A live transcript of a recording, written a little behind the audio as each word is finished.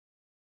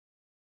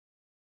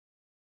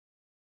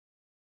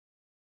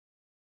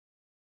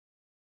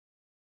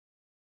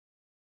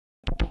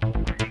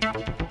In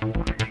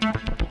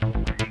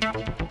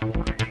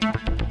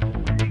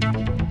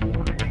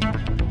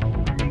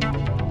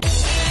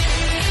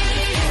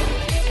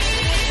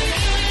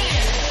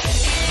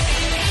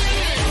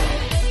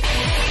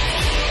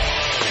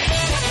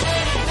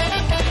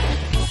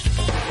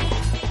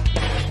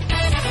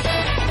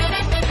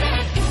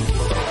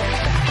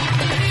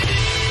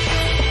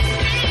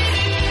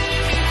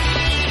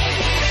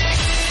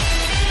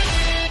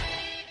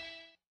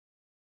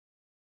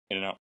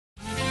and out.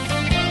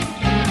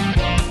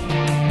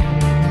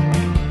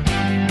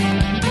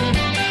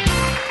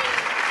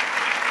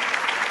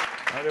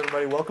 All right,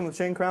 everybody, welcome to the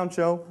Shane Crown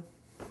Show.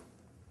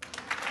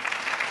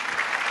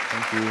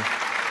 Thank you.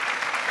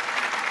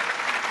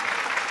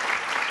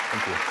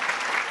 Thank you.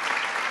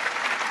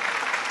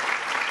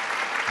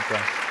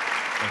 Okay.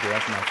 Thank you.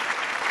 That's enough.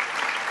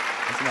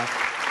 That's enough.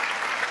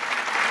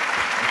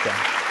 Okay.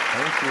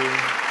 Thank you.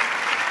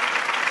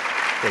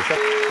 Okay,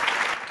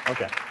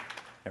 okay.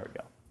 There we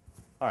go.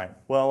 All right.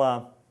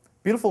 Well,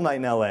 beautiful night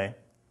in LA.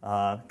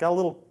 Got a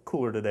little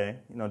cooler today.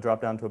 You know,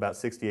 dropped down to about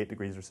 68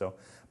 degrees or so.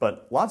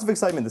 But lots of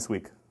excitement this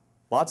week.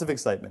 Lots of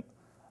excitement.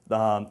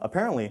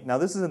 Apparently, now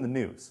this is in the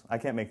news. I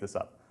can't make this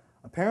up.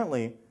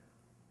 Apparently,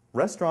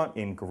 restaurant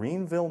in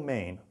Greenville,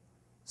 Maine,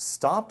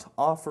 stopped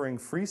offering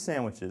free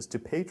sandwiches to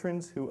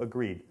patrons who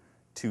agreed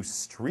to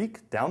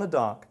streak down a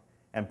dock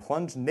and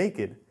plunge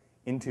naked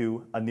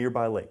into a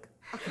nearby lake.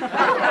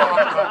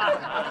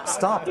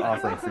 Stopped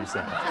offering free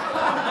sandwiches.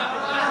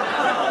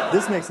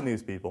 This makes the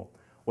news, people.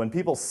 When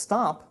people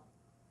stop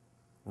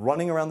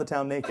running around the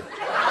town naked.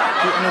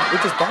 And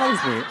it just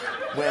bothers me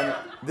when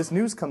this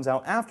news comes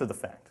out after the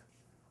fact.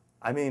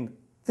 I mean,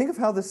 think of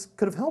how this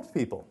could have helped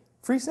people.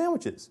 Free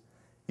sandwiches.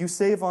 You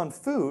save on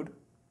food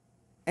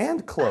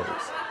and clothes.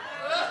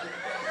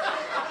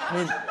 I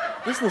mean,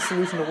 this is the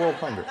solution to world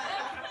hunger.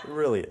 It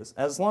really is.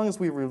 As long as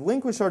we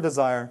relinquish our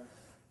desire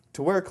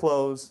to wear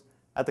clothes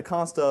at the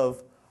cost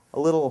of a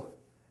little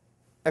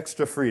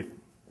extra freedom.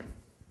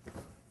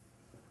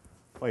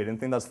 Wait, you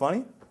didn't think that's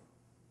funny?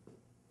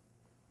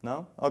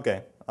 No?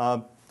 Okay.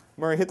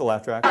 Murray, hit the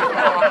laugh track.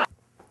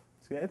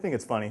 See, I think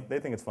it's funny. They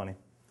think it's funny.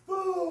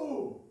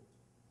 Boo!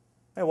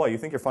 Hey, what, you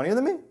think you're funnier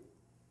than me?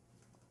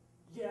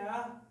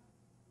 Yeah.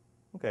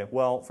 Okay,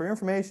 well, for your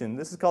information,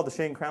 this is called the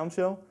Shane Crown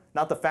Show,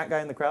 not the fat guy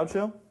in the crowd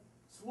show.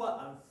 So what,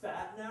 I'm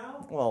fat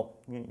now? Well,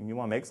 you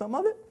want to make something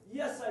of it?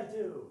 Yes, I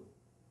do.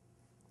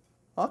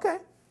 Okay.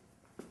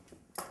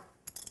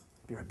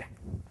 Be right back.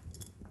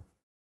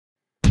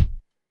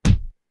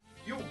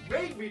 You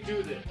made me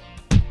do this.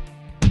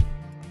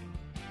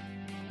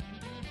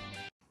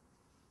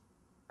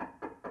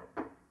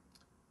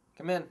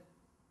 Come in.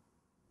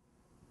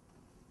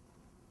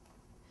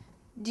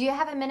 Do you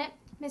have a minute,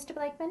 Mr.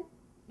 Blakeman?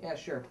 Yeah,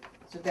 sure.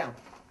 Sit down.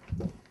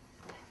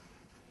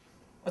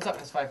 What's up,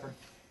 Miss Pfeiffer?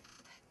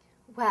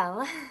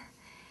 Well,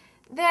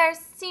 there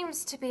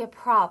seems to be a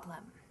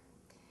problem.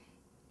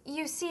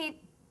 You see,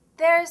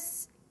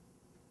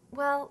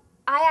 well,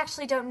 I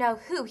actually don't know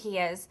who he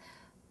is,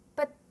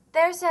 but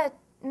there's a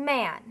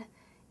man,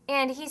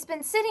 and he's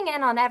been sitting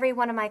in on every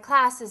one of my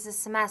classes this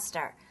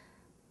semester,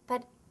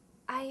 but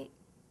I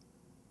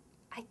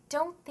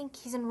don't think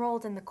he's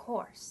enrolled in the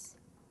course.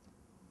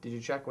 Did you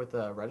check with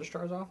the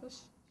registrar's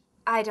office?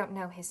 I don't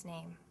know his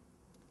name.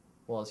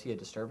 Well, is he a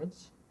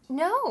disturbance?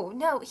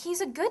 No,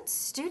 he's a good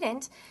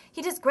student.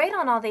 He does great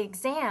on all the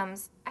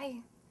exams.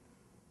 I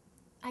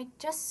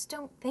just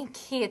don't think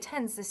he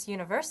attends this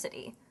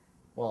university.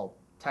 Well,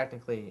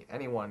 technically,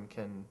 anyone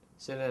can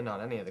sit in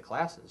on any of the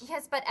classes.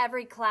 Yes, but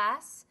every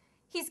class?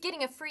 He's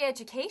getting a free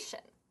education.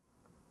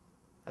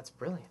 That's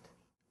brilliant.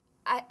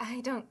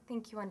 I don't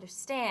think you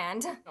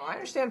understand. No, I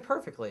understand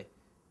perfectly.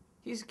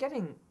 He's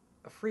getting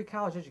a free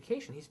college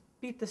education. He's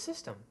beat the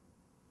system.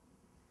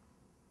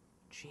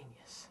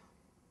 Genius.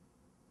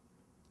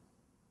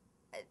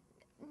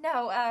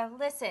 No,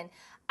 listen.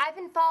 I've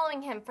been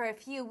following him for a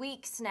few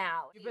weeks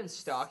now. You've been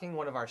stalking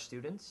one of our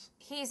students?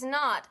 He's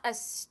not a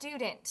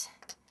student.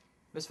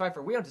 Miss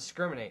Pfeiffer, we don't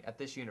discriminate at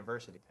this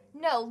university.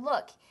 No,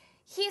 look.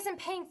 He isn't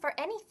paying for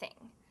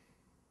anything.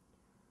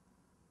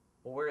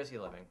 Well, where is he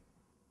living?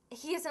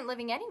 He isn't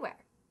living anywhere.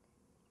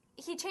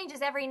 He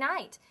changes every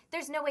night.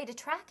 There's no way to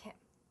track him.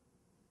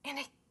 And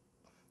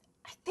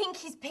I think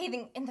he's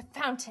bathing in the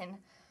fountain.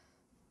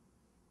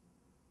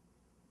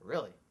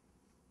 Really?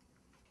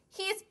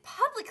 He is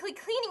publicly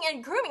cleaning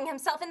and grooming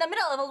himself in the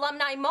middle of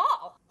Alumni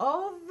Mall.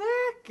 Oh,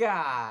 that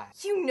guy.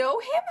 You know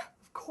him?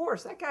 Of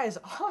course, that guy is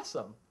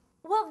awesome.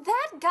 Well,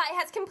 that guy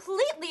has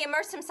completely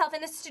immersed himself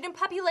in the student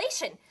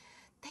population.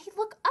 They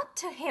look up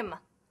to him.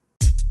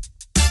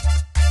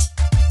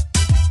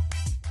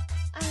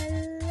 I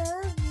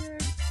love your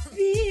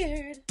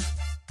beard.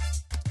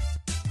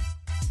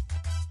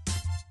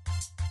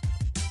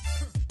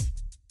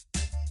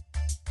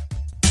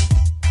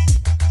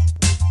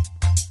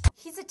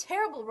 He's a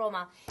terrible role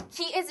model.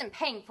 He isn't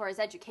paying for his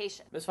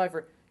education. Miss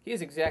Pfeiffer, he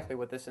is exactly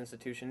what this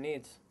institution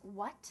needs.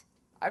 What?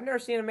 I've never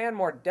seen a man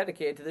more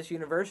dedicated to this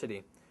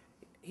university.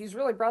 He's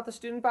really brought the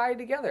student body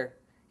together.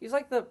 He's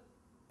like the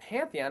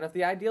pantheon of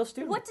the ideal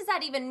student. What does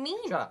that even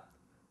mean? Shut up.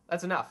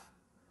 That's enough.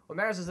 What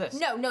matters is this.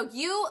 No,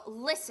 you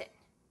listen.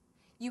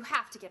 You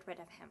have to get rid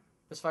of him.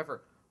 Miss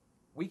Pfeiffer,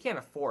 we can't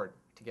afford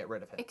to get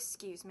rid of him.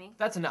 Excuse me?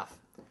 That's enough.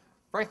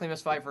 Frankly,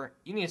 Miss Pfeiffer,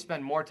 you need to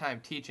spend more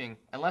time teaching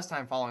and less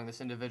time following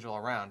this individual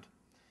around.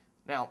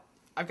 Now,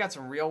 I've got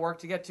some real work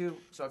to get to,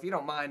 so if you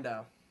don't mind,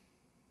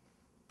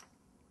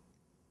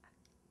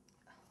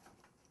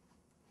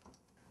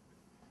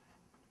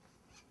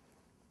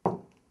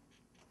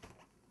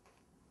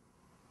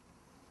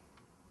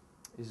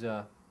 Is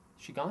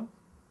she gone?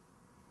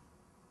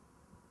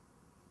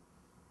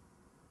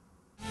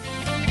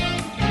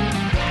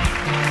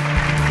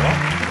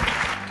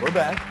 Well, we're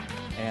back,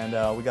 and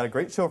we got a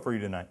great show for you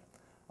tonight.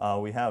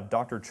 We have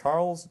Dr.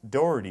 Charles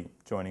Doherty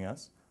joining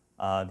us.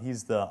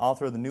 He's the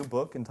author of the new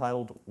book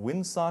entitled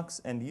Windsocks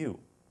and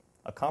You,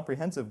 a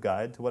comprehensive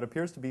guide to what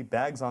appears to be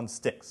bags on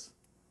sticks.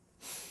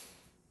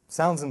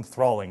 Sounds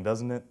enthralling,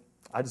 doesn't it?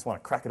 I just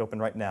want to crack it open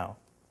right now.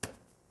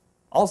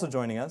 Also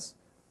joining us,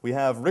 we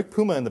have Rick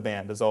Puma in the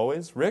band, as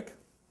always. Rick?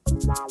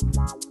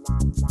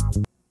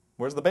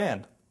 Where's the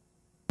band?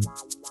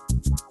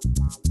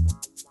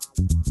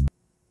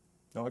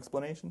 No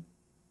explanation?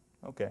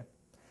 Okay.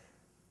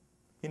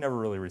 He never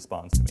really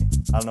responds to me.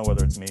 I don't know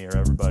whether it's me or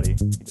everybody.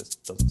 He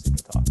just doesn't seem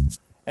to talk.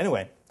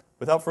 Anyway,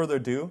 without further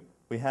ado,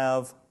 we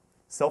have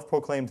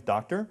self-proclaimed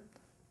doctor,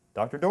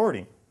 Dr.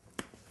 Doherty.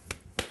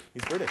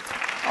 He's British.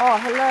 Oh,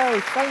 hello.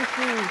 Thank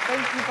you.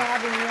 Thank you for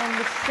having me on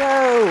the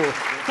show.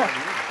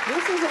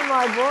 This is in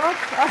my book.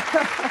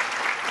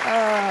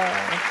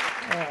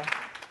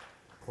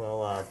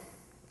 Well,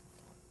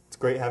 it's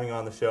great having you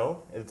on the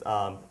show. It's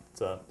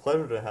a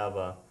pleasure to have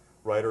a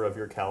writer of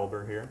your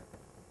caliber here.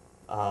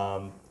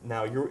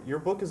 Now, your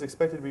book is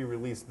expected to be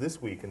released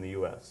this week in the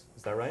U.S.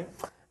 Is that right?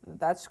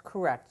 That's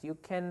correct. You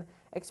can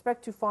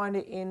expect to find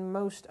it in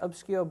most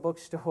obscure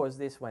bookstores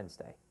this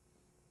Wednesday.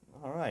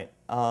 All right.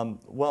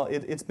 Well,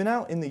 it's been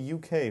out in the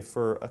UK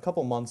for a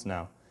couple months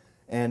now,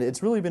 and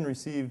it's really been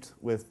received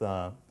with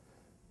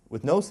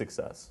no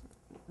success.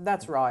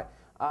 That's right.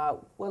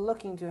 We're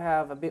looking to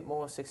have a bit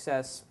more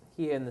success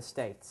here in the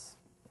States.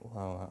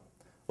 Well,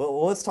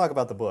 let's talk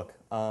about the book.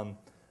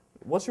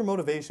 What's your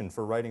motivation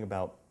for writing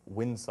about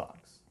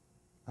windsocks?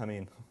 I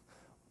mean,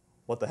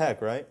 what the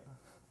heck, right?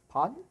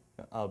 Pardon?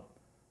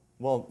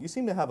 Well, you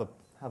seem to have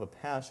a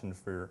passion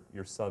for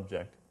your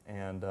subject,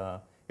 and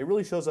it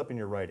really shows up in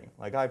your writing.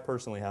 Like, I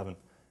personally haven't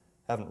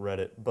read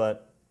it,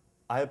 but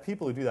I have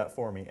people who do that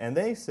for me, and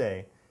they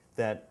say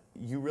that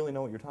you really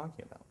know what you're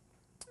talking about.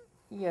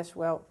 Yes,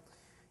 well,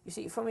 you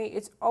see, for me,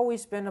 it's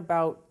always been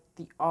about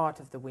the art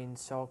of the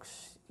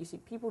windsocks. You see,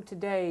 people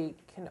today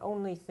can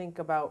only think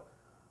about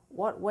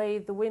what way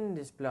the wind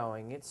is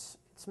blowing. It's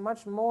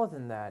much more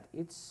than that.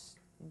 It's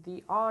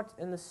the art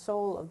and the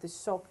soul of the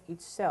sock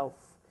itself,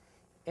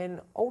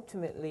 and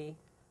ultimately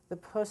the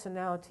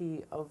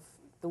personality of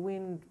the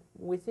wind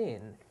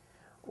within.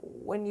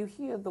 When you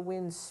hear the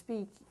wind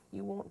speak,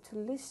 you want to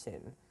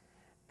listen,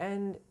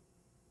 and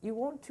you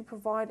want to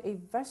provide a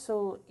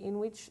vessel in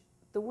which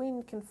the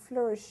wind can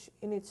flourish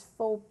in its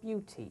full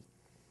beauty.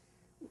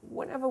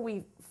 Whenever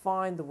we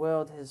find the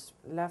world has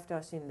left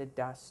us in the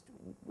dust,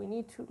 we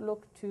need to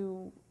look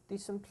to the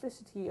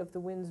simplicity of the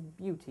wind's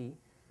beauty.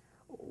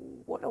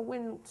 What a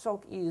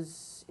windsock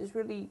is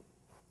really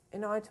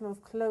an item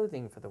of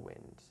clothing for the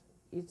wind.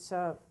 It's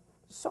a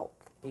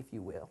sock, if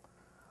you will.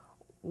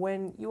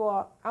 When you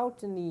are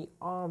out in the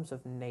arms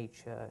of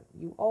nature,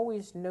 you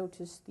always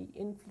notice the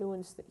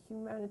influence that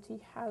humanity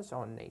has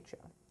on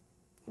nature.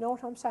 You know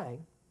what I'm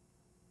saying?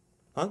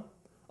 Huh?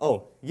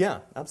 Oh,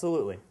 yeah,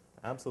 absolutely.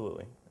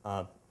 Absolutely.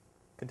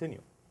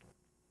 Continue.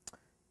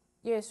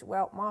 Yes,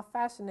 well, my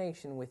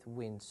fascination with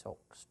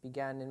windsocks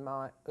began in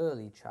my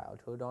early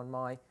childhood on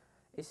my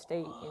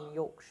estate in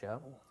Yorkshire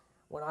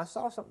when I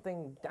saw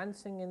something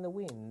dancing in the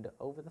wind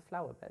over the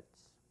flower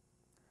beds.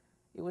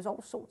 It was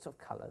all sorts of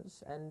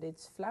colours, and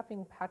its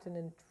flapping pattern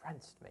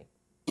entranced me.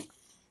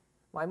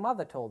 My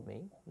mother told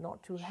me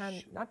not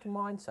to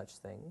mind such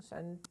things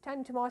and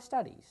tend to my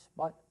studies,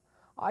 but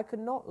I could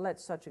not let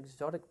such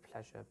exotic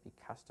pleasure be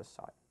cast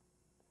aside.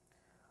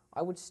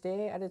 I would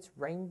stare at its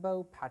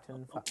rainbow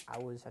pattern for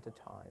hours at a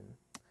time,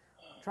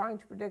 trying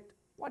to predict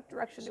what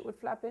direction it would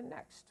flap in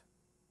next.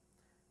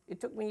 It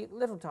took me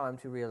little time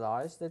to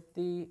realize that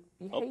the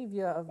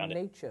behavior of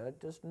nature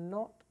does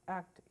not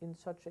act in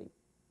such a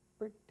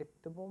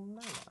predictable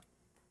manner.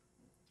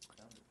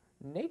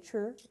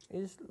 Nature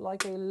is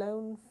like a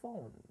lone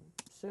fawn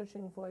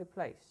searching for a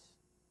place,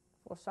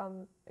 for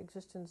some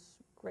existence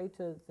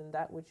greater than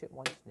that which it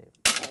once knew.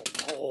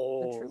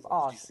 The true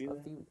art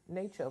of the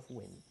nature of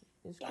wind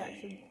is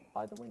captured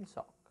by the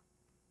windsock.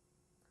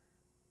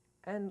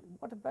 And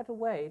what a better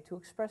way to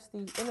express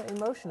the inner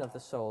emotion of the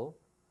soul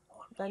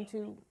than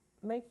to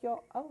make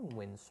your own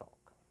windsock.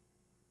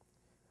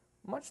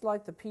 Much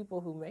like the people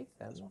who make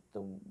them,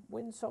 the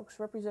windsocks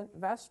represent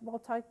vast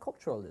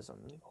multiculturalism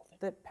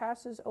that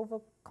passes over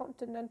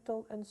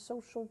continental and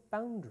social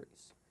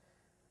boundaries.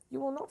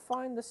 You will not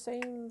find the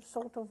same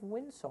sort of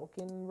windsock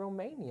in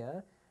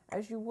Romania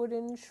as you would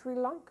in Sri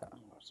Lanka.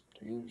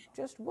 You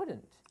just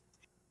wouldn't.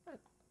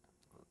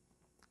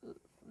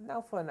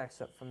 now for an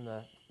excerpt from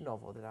the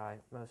novel that I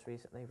most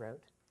recently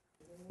wrote.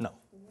 No,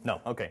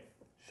 no, okay.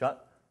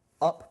 Shut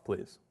up,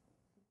 please.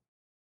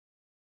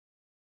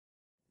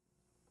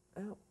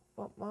 Oh,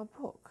 but my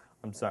book.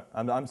 I'm sorry.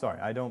 I'm sorry.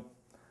 I don't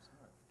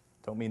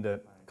mean to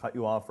cut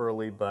you off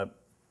early, but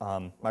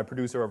my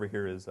producer over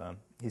here is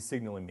he's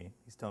signaling me.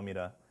 He's telling me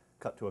to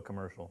cut to a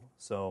commercial.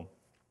 So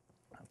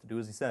I have to do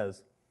as he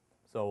says.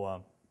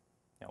 So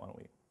yeah, why don't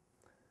we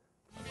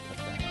cut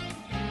that?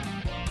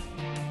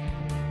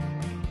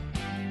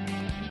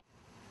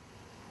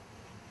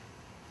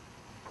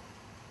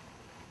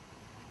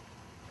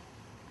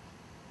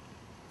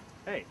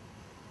 Hey.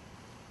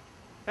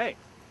 Hey.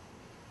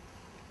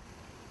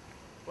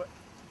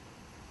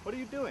 What are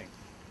you doing?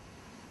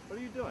 What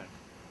are you doing?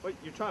 What,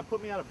 you're trying to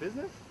put me out of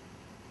business?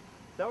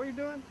 Is that what you're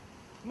doing?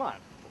 Come on.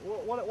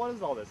 What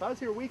is all this? I was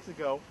here weeks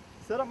ago,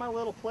 set up my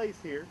little place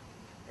here,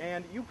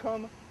 and you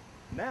come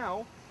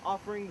now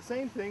offering the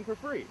same thing for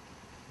free.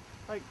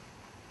 Like,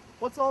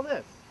 what's all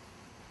this?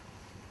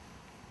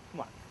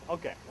 Come on.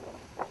 Okay.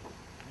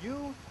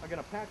 You are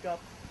going to pack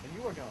up and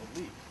you are going to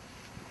leave.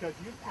 Because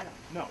you can't.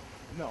 No.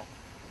 No.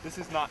 This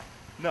is not.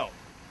 No.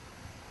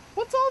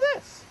 What's all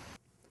this?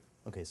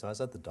 Okay, so I was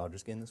at the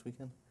Dodgers game this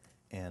weekend,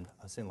 and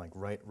I was sitting like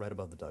right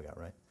above the dugout,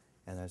 right?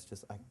 And there's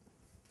just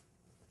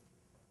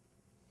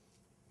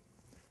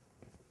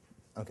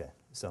Okay,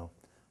 so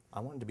I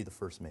wanted to be the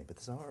first mate, but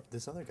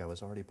this other guy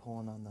was already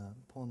pulling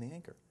the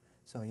anchor.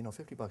 So you know,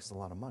 $50 is a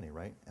lot of money,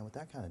 right? And with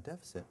that kind of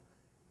deficit,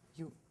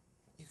 you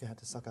had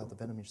to suck out the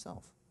venom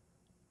yourself.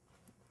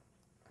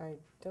 I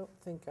don't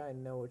think I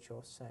know what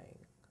you're saying.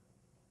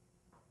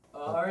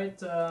 All right,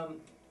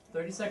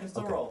 30 seconds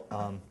to roll.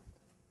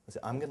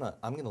 Listen, I'm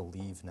gonna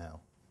leave now.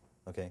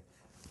 Okay,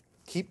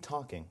 keep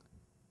talking.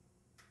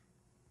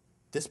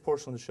 This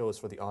portion of the show is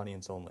for the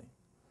audience only,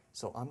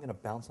 so I'm gonna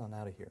bounce on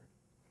out of here.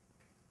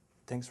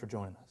 Thanks for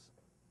joining us.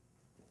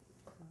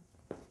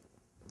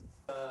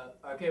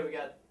 Okay, we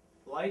got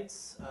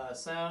lights,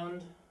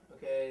 sound.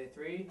 Okay,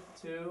 3,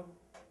 2,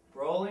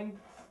 rolling.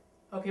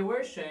 Okay,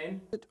 where's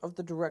Shane? Of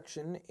the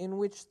direction in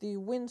which the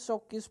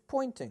windsock is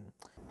pointing.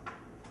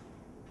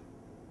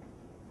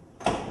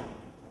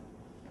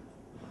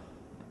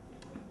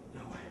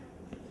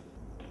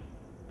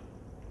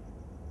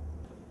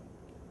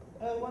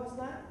 What's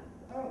that?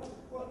 Oh,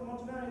 what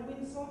Montanari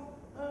windsock?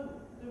 Oh,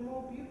 they're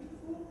more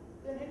beautiful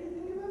than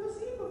anything you've ever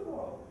seen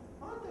before.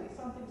 Aren't they?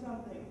 Something,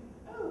 something.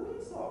 Oh,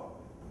 windsock.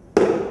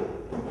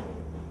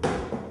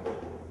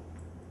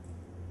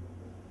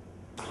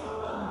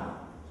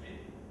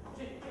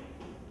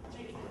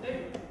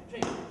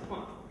 Shane, come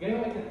on. Get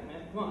away from that,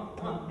 man. Come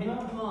on. Hey,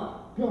 come on.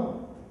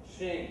 Go.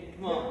 Shane,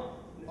 come on.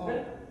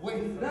 Oh,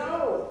 wait.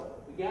 No!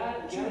 We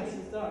got it. This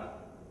is done.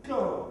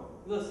 Go.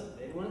 Listen,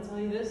 I want to tell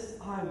you this.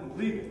 I'm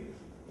leaving.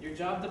 Your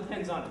job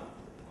depends on it.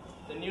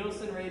 The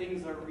Nielsen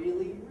ratings are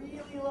really,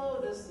 really low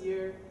this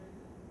year.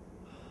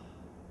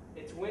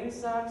 It's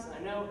Windsocks.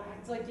 I know.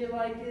 Act like you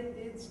like it.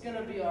 It's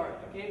gonna be alright,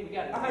 okay? We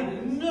got it. I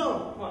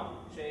know. Come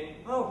on, Shane.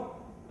 Oh.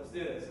 Let's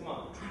do this. Come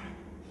on.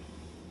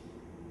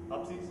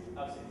 Upsies.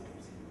 Come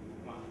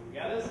on. You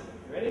got this?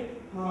 You ready?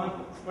 Come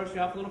on. Squash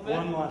you off a little bit.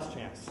 One last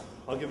chance.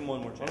 I'll give him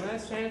one more chance. One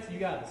last chance. You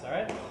got this,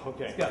 alright?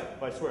 Okay. Let's go.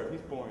 But I swear, if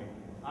he's boring.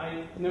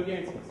 No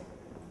guarantees.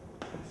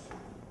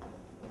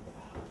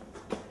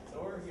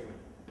 So we're here.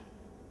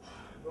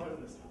 Go ahead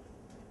and this.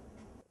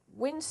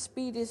 Wind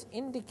speed is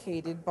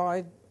indicated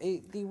by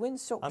the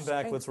windsock. I'm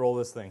back. Let's roll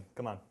this thing.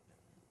 Come on.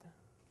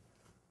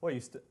 What,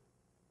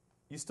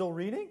 you still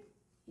reading?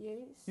 Yes.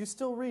 You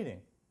still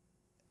reading?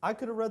 I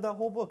could have read that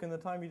whole book in the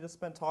time you just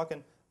spent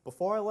talking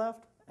before I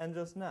left and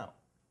just now.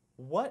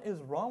 What is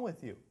wrong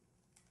with you?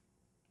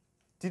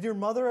 Did your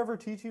mother ever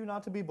teach you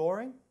not to be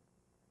boring?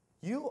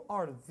 You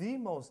are the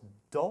most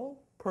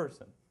dull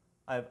person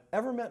I have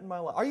ever met in my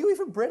life. Are you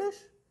even British?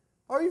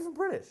 Are you even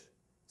British?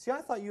 See,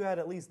 I thought you had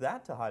at least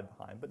that to hide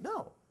behind, but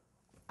no.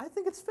 I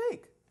think it's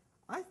fake.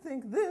 I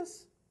think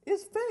this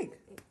is fake.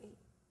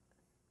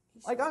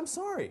 Like, I'm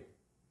sorry.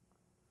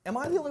 Am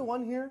I the only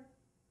one here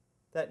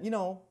that, you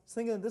know, is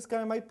thinking that this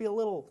guy might be a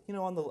little, you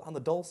know, on the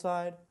dull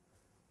side?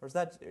 Or is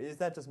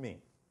that just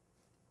me?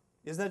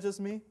 Is that just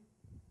me?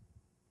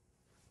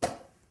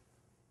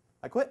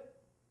 I quit.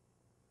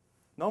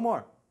 No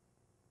more.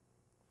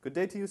 Good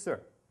day to you,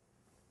 sir.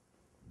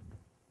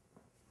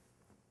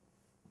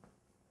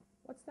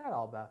 What's that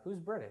all about? Who's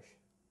British?